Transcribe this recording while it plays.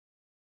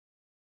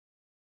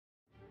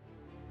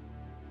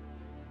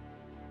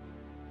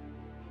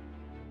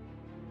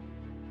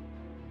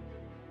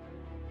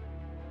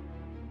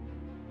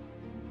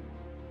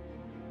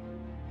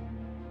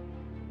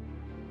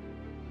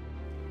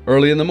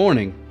Early in the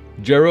morning,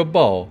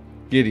 Jerubbaal,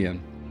 Gideon,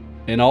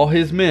 and all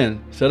his men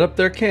set up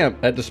their camp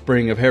at the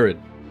spring of Harod.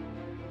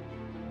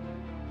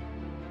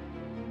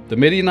 The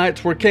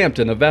Midianites were camped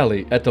in a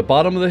valley at the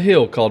bottom of the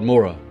hill called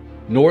Morah,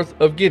 north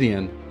of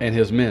Gideon and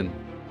his men.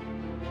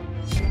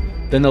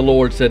 Then the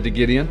Lord said to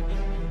Gideon,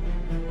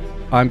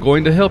 "I'm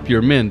going to help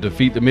your men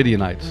defeat the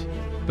Midianites,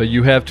 but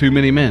you have too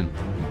many men.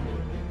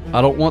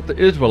 I don't want the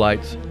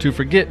Israelites to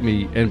forget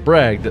me and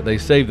brag that they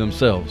saved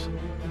themselves.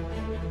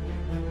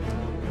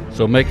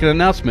 So make an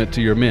announcement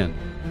to your men.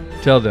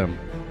 Tell them,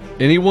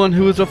 anyone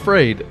who is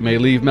afraid may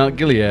leave Mount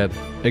Gilead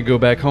and go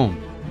back home."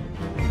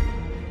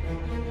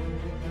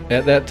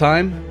 At that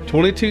time,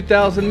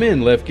 22,000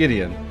 men left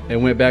Gideon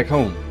and went back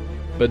home,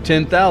 but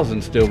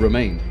 10,000 still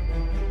remained.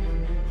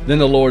 Then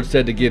the Lord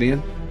said to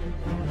Gideon,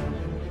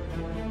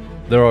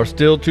 "There are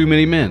still too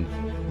many men.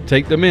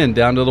 Take the men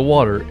down to the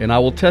water, and I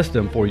will test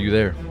them for you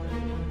there.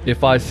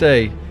 If I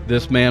say,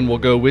 'This man will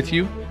go with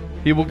you,'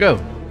 he will go.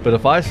 But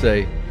if I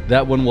say,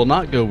 'That one will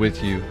not go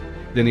with you,'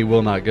 then he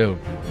will not go."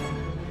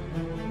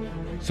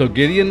 So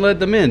Gideon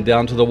led the men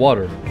down to the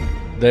water.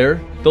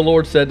 There the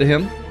Lord said to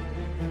him,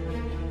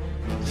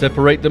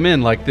 "Separate the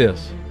men like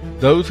this.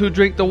 Those who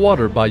drink the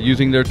water by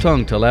using their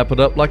tongue to lap it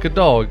up like a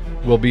dog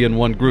will be in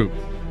one group,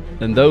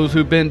 and those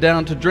who bend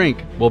down to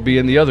drink will be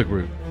in the other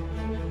group."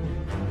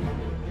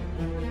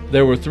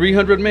 There were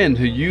 300 men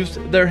who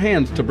used their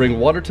hands to bring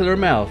water to their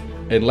mouth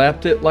and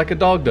lapped it like a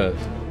dog does.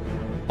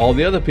 All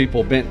the other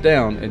people bent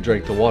down and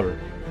drank the water.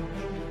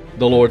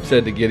 The Lord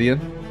said to Gideon,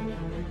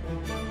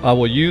 "I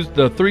will use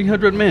the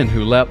 300 men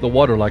who lap the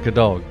water like a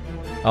dog.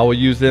 I will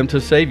use them to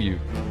save you,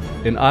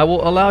 and I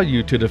will allow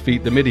you to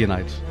defeat the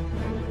Midianites.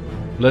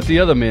 Let the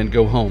other men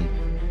go home."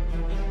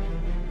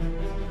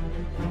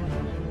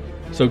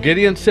 So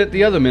Gideon sent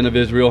the other men of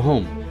Israel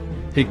home.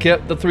 He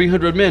kept the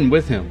 300 men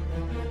with him.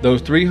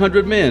 Those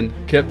 300 men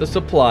kept the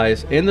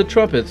supplies and the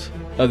trumpets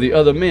of the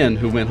other men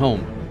who went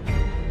home.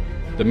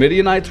 The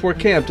Midianites were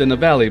camped in the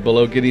valley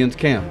below Gideon's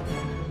camp.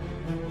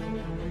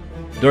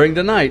 During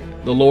the night,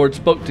 the Lord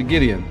spoke to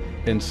Gideon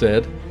and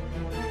said,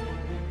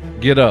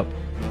 "Get up.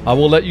 I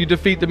will let you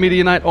defeat the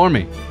Midianite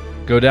army.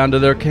 Go down to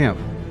their camp.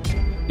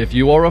 If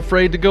you are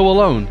afraid to go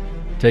alone,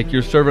 take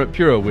your servant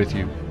Purah with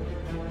you.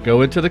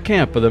 Go into the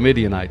camp of the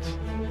Midianites.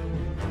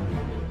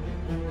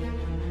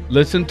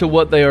 Listen to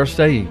what they are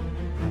saying.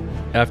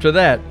 After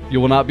that,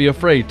 you will not be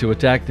afraid to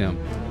attack them."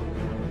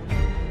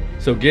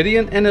 So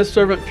Gideon and his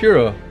servant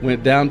Purah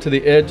went down to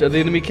the edge of the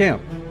enemy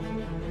camp.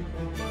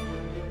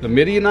 The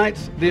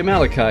Midianites, the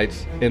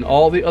Amalekites, and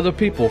all the other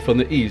people from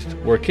the east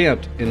were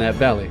camped in that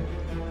valley.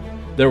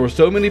 There were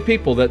so many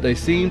people that they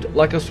seemed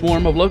like a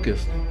swarm of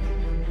locusts.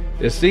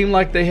 It seemed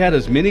like they had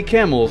as many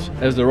camels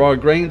as there are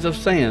grains of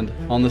sand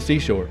on the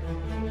seashore.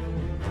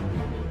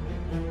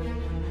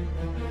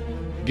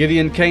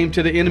 Gideon came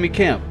to the enemy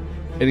camp,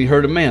 and he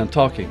heard a man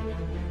talking.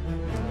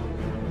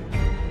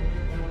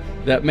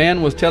 That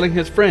man was telling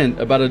his friend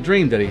about a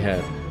dream that he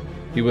had.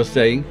 He was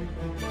saying,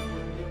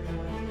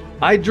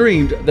 "I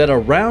dreamed that a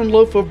round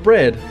loaf of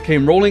bread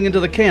came rolling into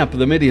the camp of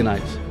the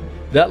Midianites.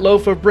 That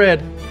loaf of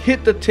bread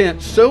hit the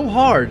tent so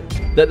hard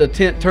that the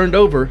tent turned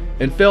over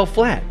and fell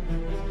flat."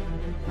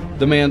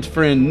 The man's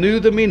friend knew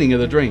the meaning of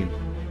the dream.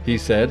 He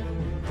said,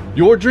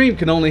 "Your dream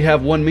can only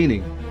have one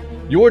meaning.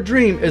 Your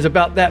dream is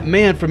about that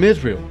man from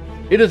Israel.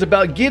 It is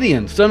about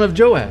Gideon, son of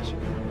Joash.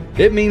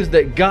 It means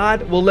that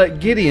God will let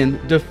Gideon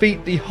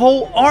defeat the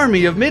whole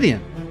army of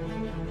Midian."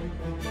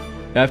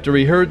 After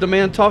he heard the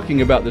man talking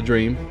about the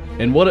dream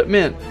and what it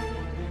meant,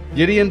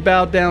 Gideon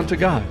bowed down to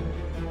God.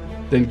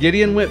 Then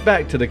Gideon went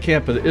back to the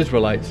camp of the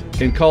Israelites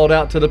and called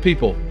out to the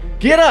people,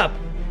 "Get up!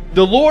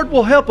 The Lord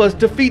will help us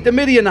defeat the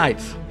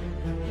Midianites."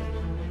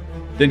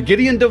 Then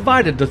Gideon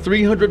divided the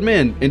 300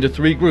 men into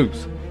 3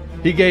 groups.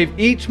 He gave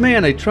each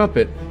man a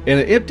trumpet and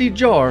an empty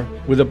jar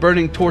with a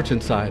burning torch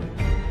inside.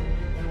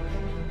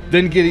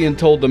 Then Gideon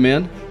told the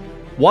men,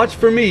 "Watch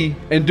for me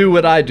and do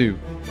what I do.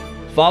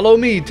 Follow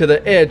me to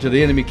the edge of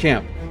the enemy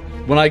camp.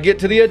 When I get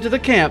to the edge of the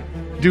camp,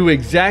 do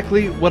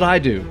exactly what I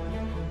do.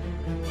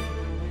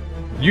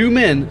 You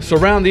men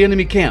surround the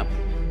enemy camp.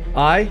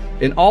 I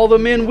and all the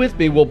men with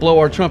me will blow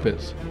our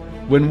trumpets.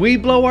 When we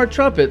blow our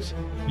trumpets,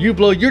 you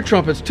blow your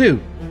trumpets too.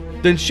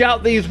 Then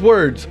shout these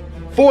words,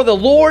 'For the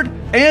Lord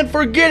and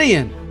for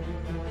Gideon.'"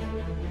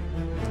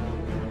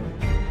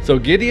 So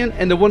Gideon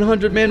and the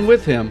 100 men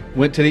with him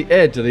went to the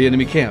edge of the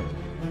enemy camp.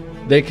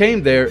 They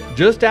came there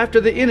just after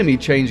the enemy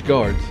changed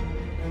guards.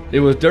 It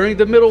was during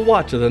the middle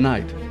watch of the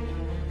night.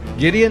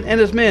 Gideon and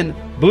his men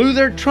blew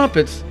their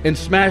trumpets and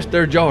smashed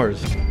their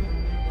jars.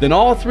 Then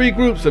all 3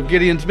 groups of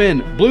Gideon's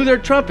men blew their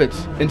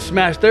trumpets and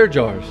smashed their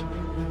jars.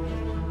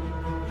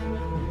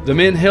 The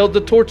men held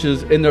the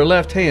torches in their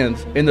left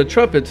hands and the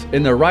trumpets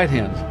in their right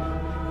hands.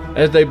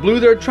 As they blew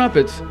their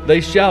trumpets,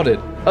 they shouted,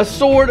 "A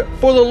sword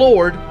for the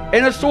Lord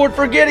and a sword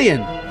for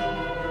Gideon!"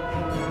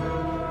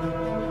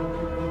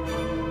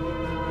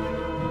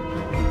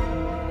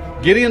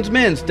 Gideon's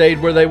men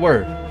stayed where they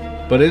were,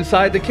 but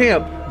inside the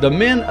camp, the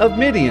men of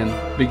Midian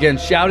began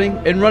shouting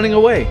and running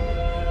away.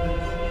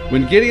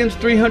 When Gideon's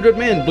 300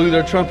 men blew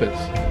their trumpets,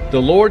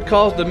 the Lord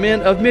caused the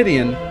men of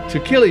Midian to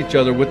kill each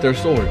other with their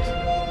swords.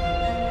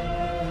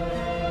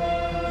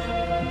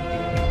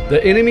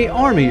 The enemy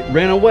army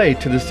ran away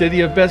to the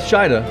city of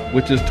Bethshida,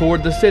 which is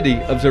toward the city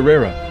of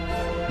Zererah.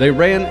 They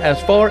ran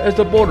as far as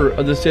the border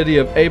of the city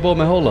of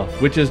Abel-Meholah,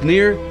 which is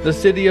near the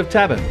city of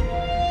Tabbath.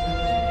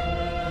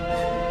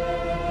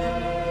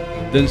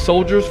 Then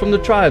soldiers from the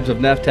tribes of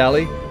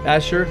Naphtali,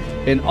 Asher,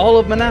 and all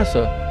of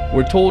Manasseh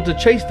were told to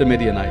chase the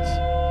Midianites.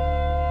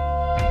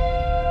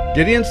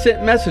 Gideon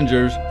sent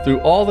messengers through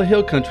all the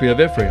hill country of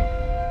Ephraim.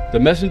 The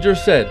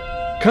messengers said,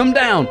 "Come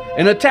down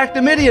and attack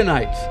the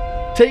Midianites.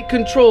 Take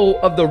control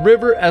of the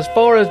river as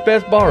far as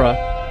Bethbara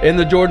and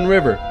the Jordan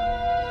River.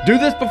 Do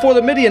this before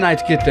the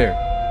Midianites get there."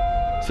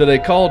 So they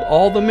called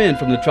all the men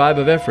from the tribe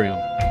of Ephraim.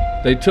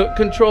 They took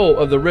control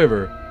of the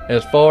river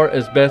as far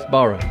as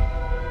Bethbara.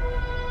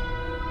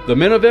 The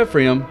men of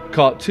Ephraim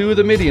caught 2 of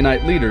the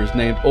Midianite leaders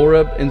named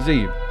Oreb and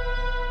Zeb.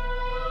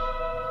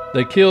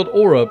 They killed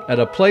Oreb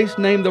at a place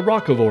named the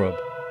Rock of Oreb,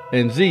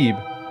 and Zeb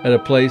at a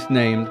place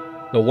named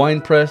the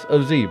Winepress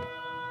of Zeb.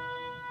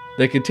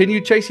 They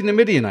continued chasing the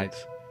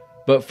Midianites,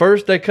 but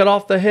first they cut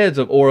off the heads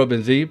of Oreb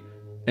and Zeb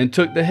and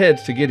took the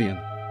heads to Gideon.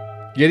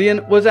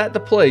 Gideon was at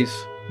the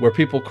place where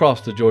people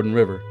crossed the Jordan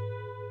River.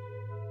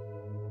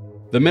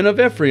 The men of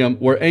Ephraim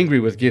were angry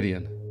with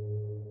Gideon.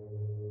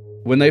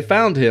 When they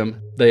found him,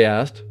 they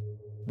asked,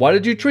 "Why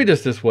did you treat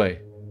us this way?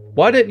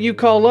 Why didn't you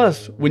call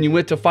us when you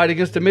went to fight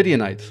against the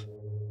Midianites?"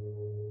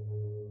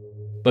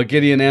 But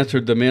Gideon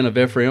answered the men of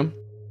Ephraim,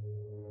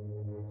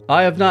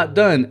 "I have not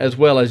done as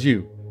well as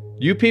you.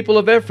 You people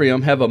of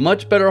Ephraim have a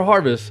much better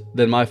harvest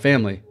than my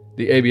family,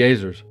 the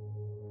Abiezers.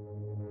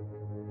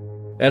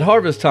 At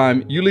harvest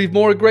time, you leave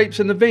more grapes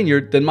in the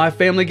vineyard than my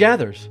family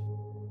gathers.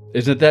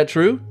 Isn't that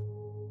true?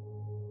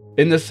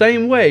 In the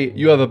same way,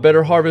 you have a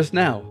better harvest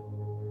now.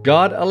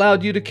 God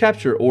allowed you to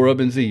capture Oreb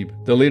and Zeb,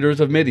 the leaders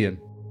of Midian.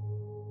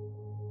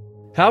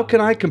 How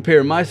can I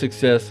compare my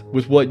success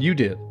with what you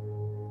did?"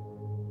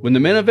 When the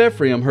men of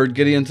Ephraim heard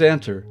Gideon's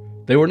answer,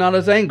 they were not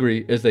as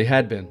angry as they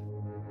had been.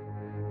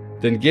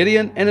 Then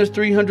Gideon and his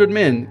 300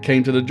 men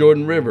came to the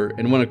Jordan River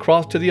and went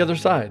across to the other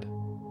side,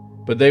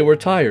 but they were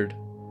tired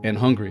and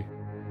hungry.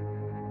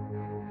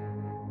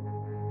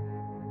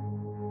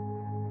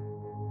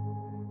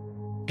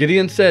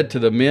 Gideon said to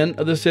the men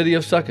of the city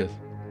of Succoth,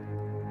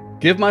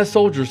 "Give my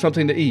soldiers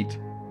something to eat.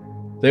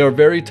 They are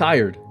very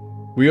tired.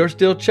 We are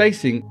still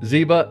chasing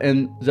Zebah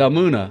and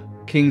Zalmunna,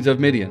 kings of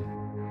Midian."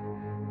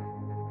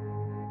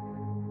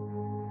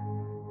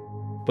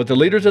 But the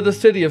leaders of the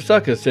city of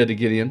Succoth said to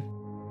Gideon,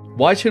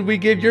 "Why should we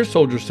give your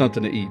soldiers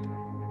something to eat?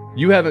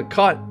 You haven't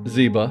caught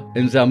Zebah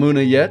and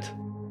Zalmunna yet."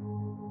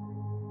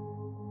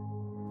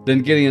 Then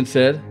Gideon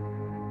said,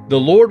 "The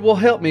Lord will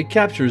help me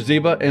capture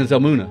Zebah and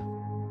Zalmunna.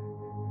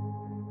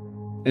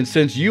 And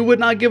since you would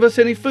not give us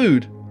any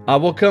food, I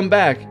will come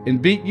back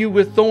and beat you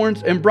with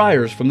thorns and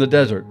briars from the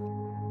desert."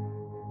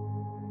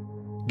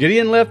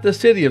 Gideon left the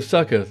city of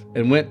Succoth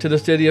and went to the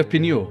city of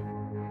Peniel.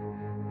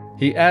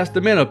 He asked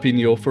the men of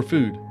Peniel for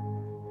food,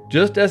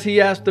 just as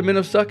he asked the men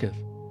of Succoth.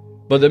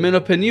 But the men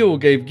of Peniel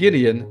gave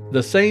Gideon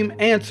the same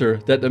answer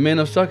that the men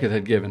of Succoth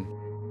had given.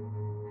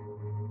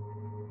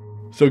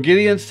 So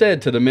Gideon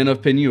said to the men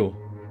of Peniel,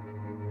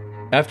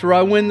 "After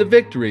I win the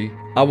victory,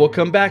 I will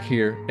come back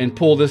here and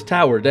pull this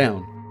tower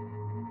down."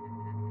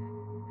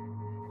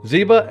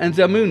 Zebah and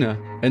Zalmunna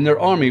and their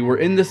army were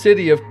in the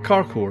city of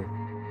Karkor.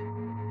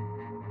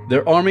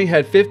 Their army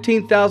had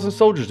 15,000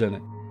 soldiers in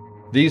it.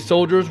 These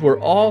soldiers were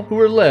all who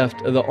were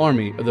left of the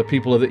army of the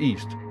people of the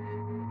east.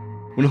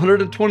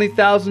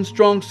 120,000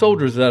 strong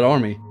soldiers of that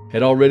army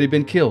had already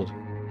been killed.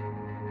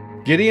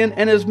 Gideon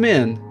and his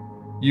men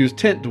used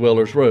Tent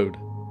Dwellers Road,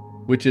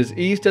 which is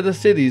east of the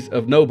cities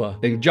of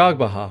Nobah and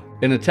Jogbehah,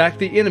 and attacked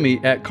the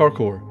enemy at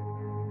Karkor.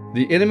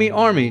 The enemy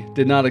army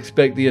did not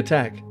expect the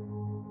attack.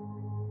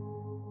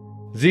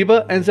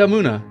 Zebah and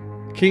Zalmunna,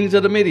 kings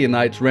of the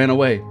Midianites, ran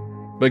away,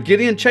 but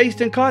Gideon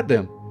chased and caught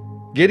them.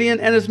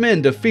 Gideon and his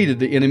men defeated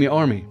the enemy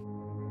army.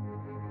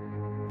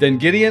 Then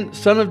Gideon,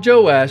 son of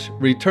Joash,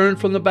 returned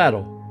from the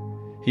battle.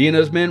 He and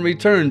his men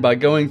returned by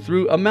going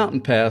through a mountain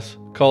pass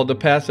called the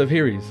Pass of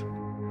Heres.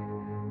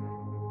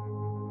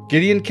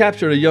 Gideon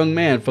captured a young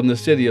man from the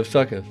city of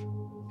Succoth.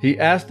 He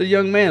asked the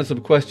young man some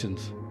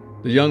questions.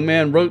 The young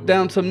man wrote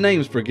down some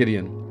names for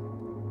Gideon.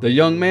 The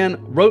young man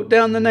wrote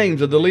down the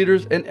names of the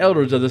leaders and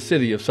elders of the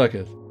city of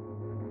Succoth.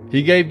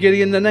 He gave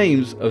Gideon the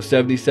names of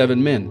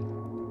 77 men.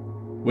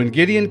 When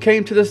Gideon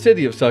came to the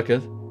city of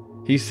Succoth,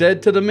 he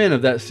said to the men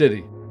of that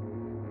city,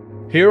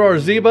 "Here are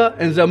Zebah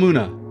and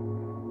Zalmunna.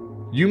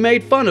 You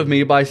made fun of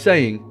me by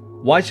saying,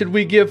 'Why should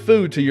we give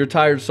food to your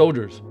tired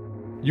soldiers?'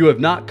 You have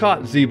not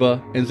caught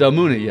Zebah and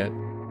Zalmunna yet."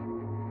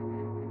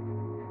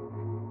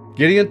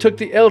 Gideon took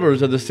the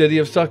elders of the city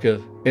of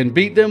Succoth and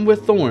beat them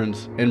with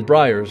thorns and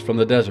briars from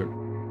the desert.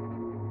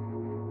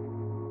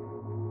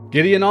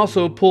 Gideon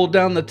also pulled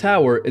down the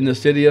tower in the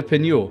city of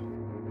Peniel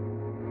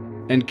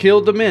and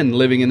killed the men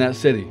living in that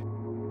city.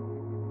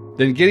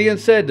 Then Gideon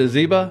said to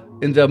Zebah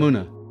and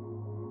Zalmunna,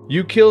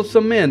 "You killed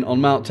some men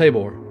on Mount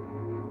Tabor.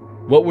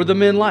 What were the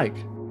men like?"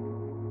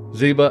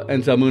 Zebah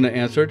and Zalmunna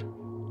answered.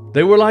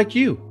 "They were like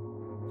you.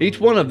 Each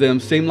one of them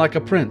seemed like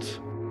a prince."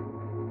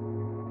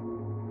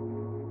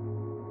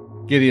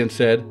 Gideon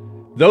said,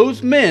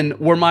 "Those men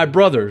were my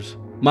brothers,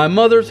 my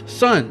mother's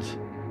sons.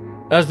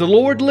 As the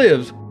Lord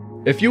lives,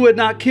 if you had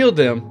not killed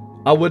them,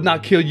 I would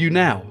not kill you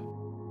now."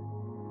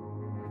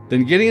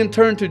 Then Gideon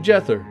turned to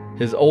Jether,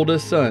 his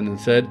oldest son, and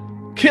said,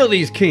 "Kill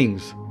these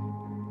kings."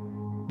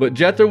 But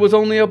Jether was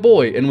only a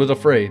boy and was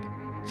afraid,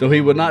 so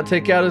he would not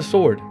take out his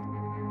sword.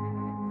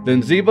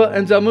 Then Zebah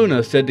and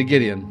Zalmunna said to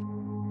Gideon,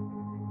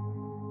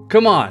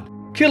 "Come on,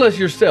 kill us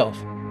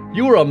yourself.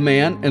 You are a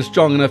man and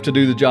strong enough to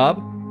do the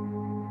job."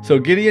 So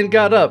Gideon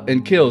got up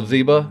and killed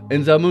Zebah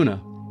and Zalmunna.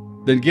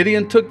 Then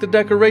Gideon took the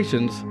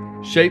decorations,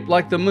 shaped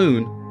like the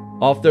moon,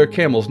 off their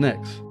camels'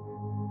 necks.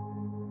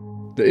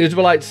 The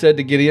Israelites said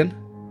to Gideon,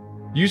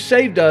 "You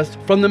saved us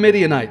from the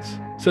Midianites,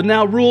 so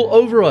now rule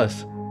over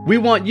us. We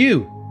want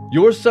you,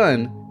 your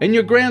son, and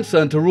your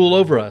grandson to rule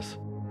over us."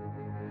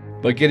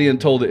 But Gideon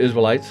told the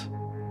Israelites,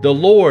 "The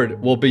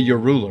Lord will be your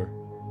ruler.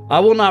 I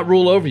will not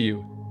rule over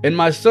you, and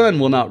my son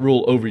will not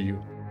rule over you."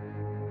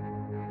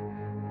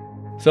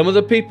 Some of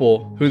the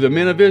people who the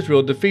men of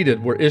Israel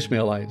defeated were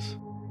Ishmaelites.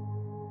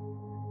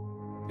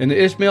 And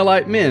the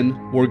Ishmaelite men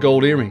wore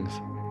gold earrings.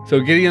 So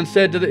Gideon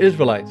said to the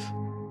Israelites,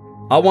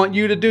 "I want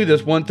you to do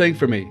this one thing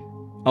for me.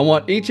 I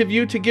want each of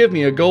you to give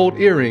me a gold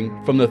earring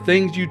from the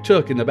things you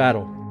took in the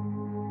battle."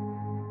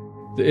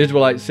 The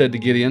Israelites said to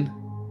Gideon,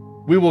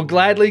 "We will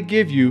gladly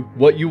give you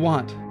what you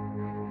want."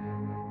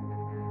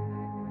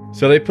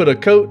 So they put a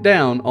coat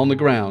down on the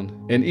ground,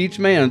 and each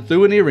man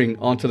threw an earring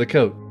onto the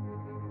coat.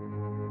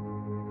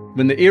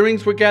 When the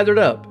earrings were gathered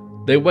up,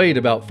 they weighed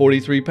about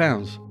 43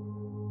 pounds.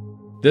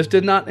 This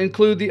did not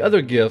include the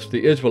other gifts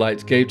the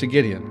Israelites gave to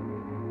Gideon.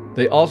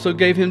 They also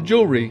gave him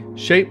jewelry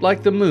shaped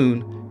like the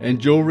moon and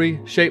jewelry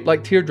shaped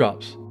like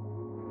teardrops.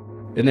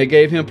 And they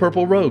gave him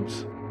purple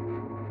robes.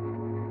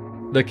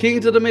 The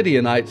kings of the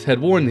Midianites had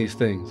worn these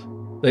things.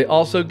 They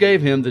also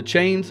gave him the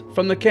chains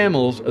from the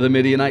camels of the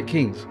Midianite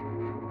kings.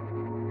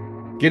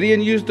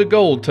 Gideon used the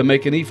gold to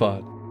make an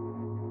ephod,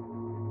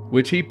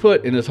 which he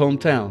put in his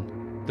hometown,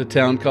 the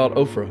town called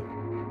Ophrah.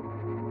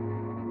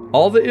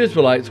 All the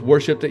Israelites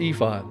worshipped the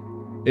ephod.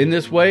 In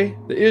this way,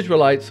 the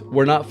Israelites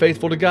were not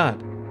faithful to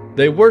God.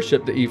 They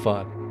worshipped the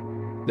ephod.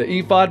 The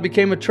ephod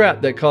became a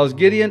trap that caused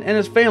Gideon and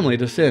his family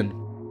to sin.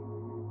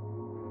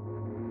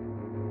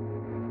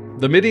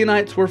 The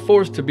Midianites were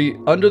forced to be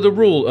under the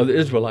rule of the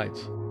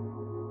Israelites.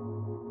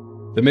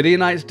 The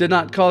Midianites did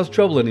not cause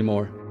trouble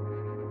anymore,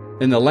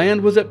 and the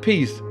land was at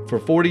peace for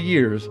 40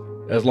 years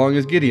as long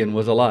as Gideon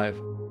was alive.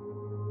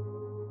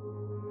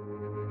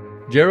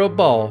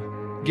 Jerubbaal,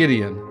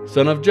 Gideon,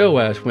 son of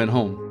Joash, went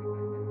home.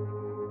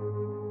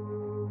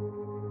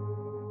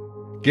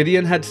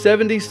 Gideon had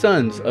 70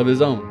 sons of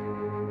his own.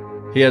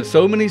 He had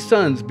so many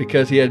sons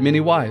because he had many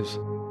wives.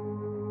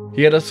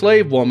 He had a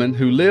slave woman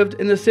who lived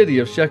in the city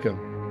of Shechem.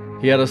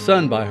 He had a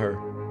son by her.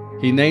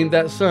 He named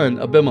that son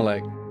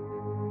Abimelech.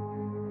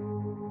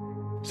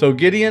 So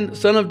Gideon,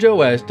 son of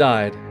Joash,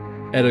 died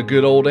at a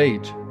good old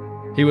age.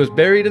 He was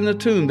buried in the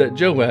tomb that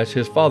Joash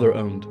his father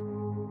owned.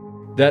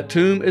 That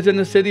tomb is in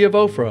the city of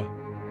Ophrah,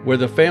 where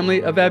the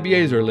family of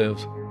Abiezer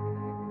lives.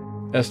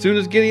 As soon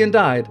as Gideon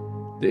died,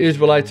 the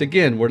Israelites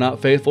again were not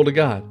faithful to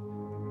God.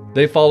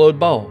 They followed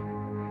Baal.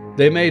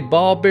 They made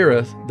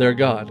Baal-berith their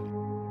god.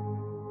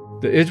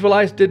 The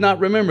Israelites did not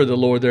remember the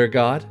Lord their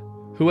God,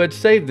 who had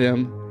saved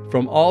them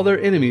from all their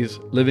enemies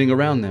living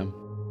around them.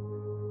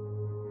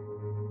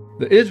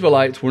 The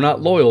Israelites were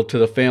not loyal to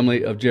the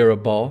family of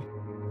Jerubbaal,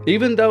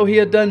 even though he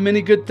had done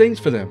many good things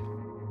for them.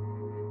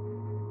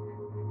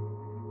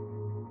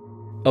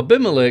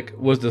 Abimelech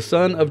was the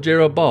son of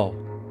Jerubbaal,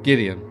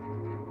 Gideon.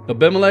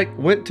 Abimelech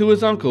went to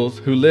his uncles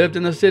who lived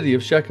in the city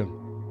of Shechem.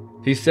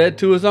 He said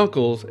to his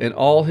uncles and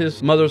all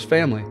his mother's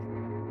family,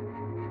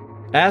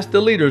 "Ask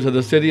the leaders of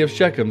the city of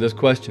Shechem this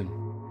question.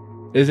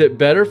 Is it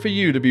better for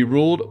you to be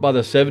ruled by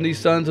the 70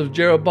 sons of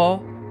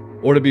Jerubbaal,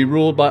 or to be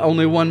ruled by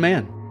only one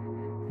man?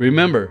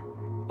 Remember,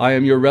 I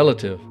am your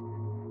relative."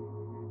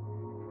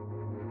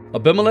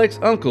 Abimelech's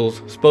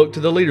uncles spoke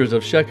to the leaders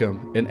of Shechem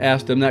and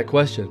asked them that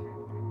question.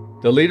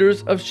 The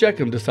leaders of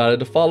Shechem decided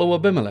to follow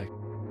Abimelech.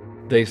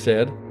 They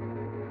said,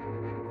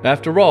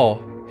 "After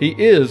all, he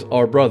is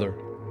our brother."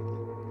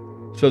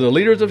 So the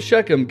leaders of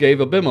Shechem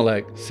gave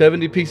Abimelech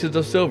 70 pieces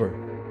of silver.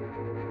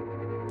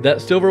 That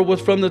silver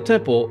was from the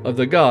temple of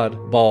the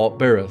god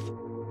Baal-berith.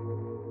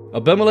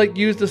 Abimelech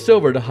used the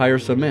silver to hire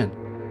some men.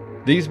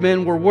 These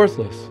men were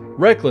worthless,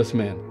 reckless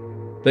men.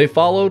 They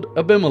followed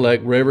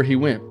Abimelech wherever he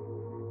went.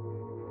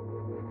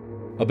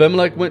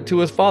 Abimelech went to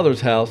his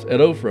father's house at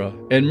Ophrah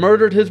and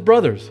murdered his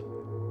brothers.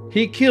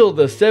 He killed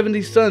the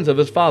 70 sons of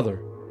his father,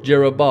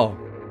 Jerubbaal.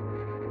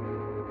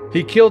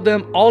 He killed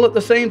them all at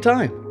the same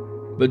time,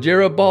 but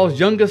Jerubbaal's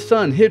youngest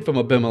son hid from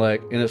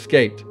Abimelech and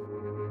escaped.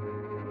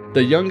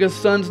 The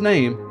youngest son's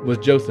name was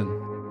Jotham.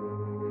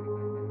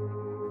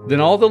 Then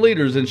all the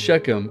leaders in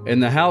Shechem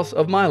and the house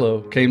of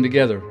Milo came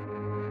together.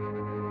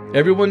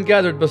 Everyone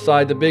gathered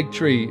beside the big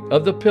tree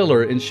of the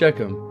pillar in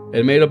Shechem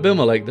and made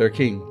Abimelech their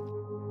king.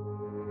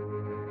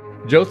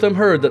 Jotham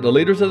heard that the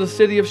leaders of the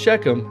city of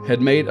Shechem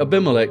had made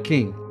Abimelech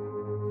king.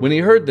 When he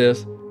heard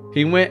this,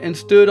 he went and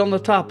stood on the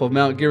top of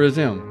Mount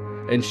Gerizim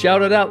and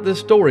shouted out this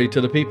story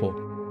to the people.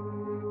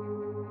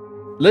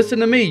 "Listen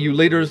to me, you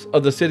leaders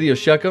of the city of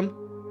Shechem,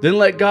 then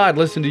let God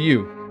listen to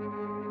you.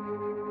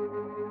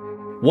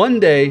 One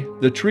day,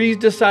 the trees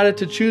decided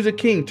to choose a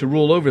king to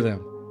rule over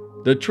them.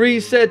 The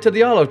trees said to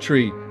the olive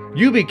tree,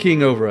 'You be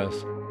king over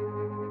us.'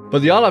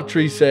 But the olive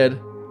tree said,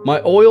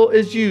 'My oil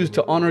is used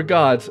to honor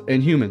gods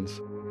and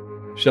humans.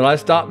 Shall I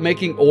stop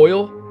making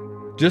oil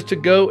just to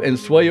go and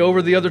sway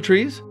over the other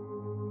trees?'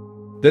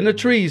 Then the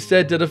trees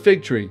said to the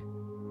fig tree,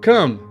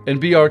 'Come and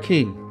be our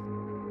king.'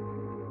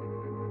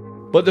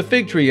 But the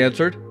fig tree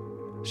answered,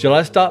 'Shall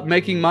I stop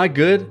making my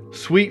good,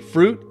 sweet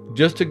fruit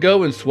just to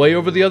go and sway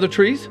over the other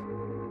trees?'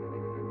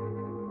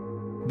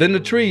 Then the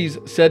trees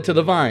said to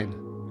the vine,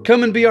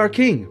 'Come and be our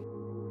king.'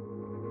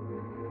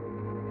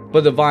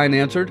 But the vine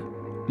answered,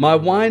 'My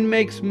wine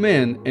makes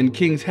men and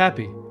kings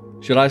happy.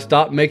 Should I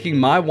stop making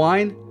my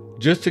wine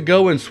just to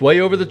go and sway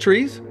over the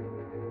trees?'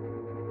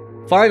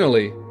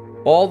 Finally,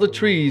 all the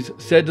trees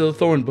said to the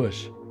thorn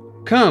bush,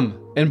 'Come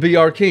and be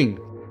our king.'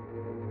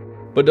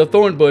 But the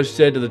thorn bush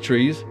said to the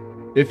trees,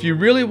 'If you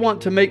really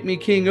want to make me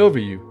king over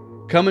you,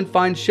 come and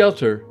find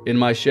shelter in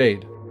my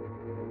shade.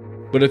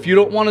 But if you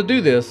don't want to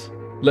do this,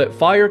 let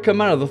fire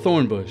come out of the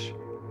thorn bush.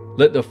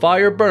 Let the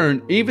fire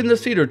burn even the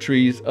cedar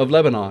trees of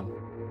Lebanon.'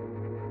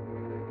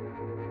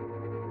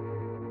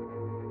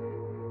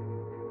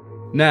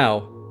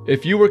 Now,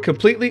 if you were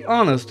completely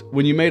honest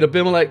when you made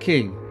Abimelech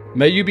king,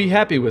 may you be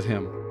happy with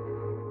him.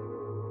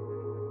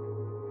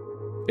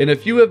 And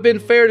if you have been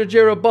fair to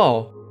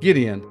Jerubbaal,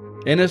 Gideon,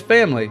 and his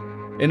family,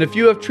 and if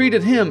you have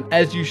treated him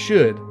as you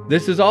should,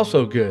 this is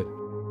also good.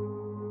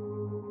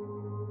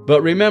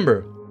 But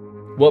remember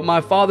what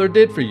my father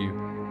did for you.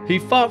 He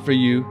fought for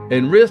you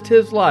and risked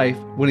his life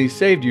when he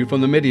saved you from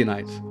the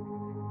Midianites.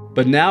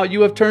 But now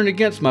you have turned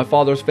against my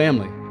father's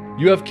family.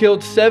 You have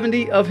killed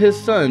 70 of his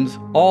sons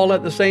all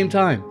at the same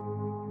time.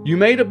 You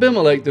made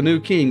Abimelech the new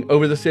king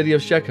over the city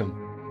of Shechem.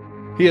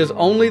 He is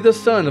only the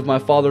son of my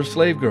father's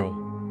slave girl,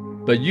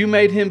 but you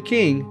made him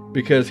king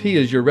because he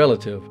is your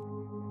relative.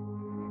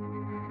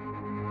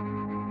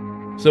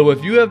 So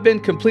if you have been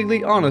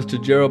completely honest to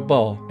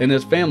Jerubbaal and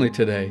his family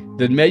today,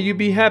 then may you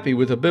be happy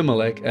with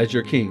Abimelech as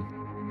your king,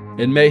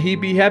 and may he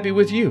be happy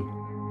with you.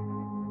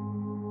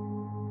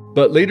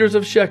 But leaders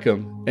of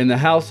Shechem and the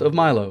house of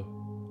Milo,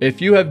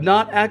 if you have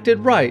not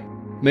acted right,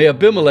 may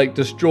Abimelech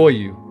destroy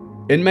you,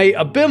 and may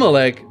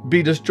Abimelech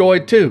be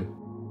destroyed too."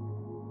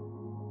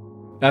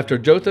 After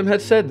Jotham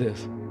had said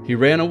this, he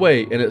ran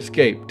away and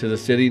escaped to the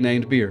city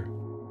named Beer.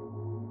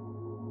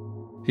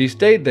 He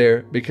stayed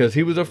there because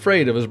he was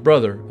afraid of his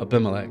brother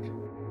Abimelech.